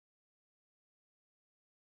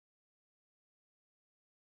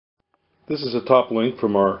This is a top link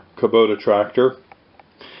from our Kubota tractor,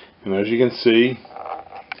 and as you can see,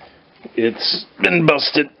 it's been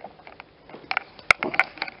busted,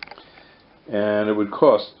 and it would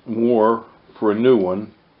cost more for a new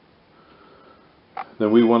one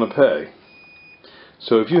than we want to pay.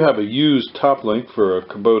 So if you have a used top link for a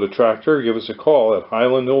Kubota tractor, give us a call at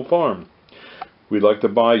Highland Hill Farm. We'd like to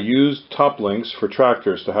buy used top links for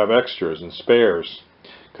tractors to have extras and spares,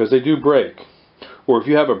 because they do break. Or if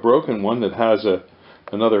you have a broken one that has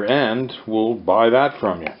another end, we'll buy that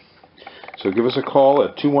from you. So give us a call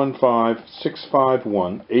at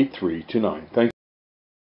 215-651-8329. Thank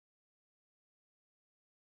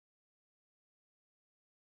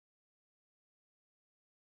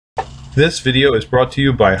you. This video is brought to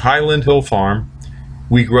you by Highland Hill Farm.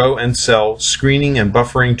 We grow and sell screening and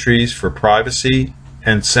buffering trees for privacy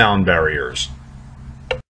and sound barriers.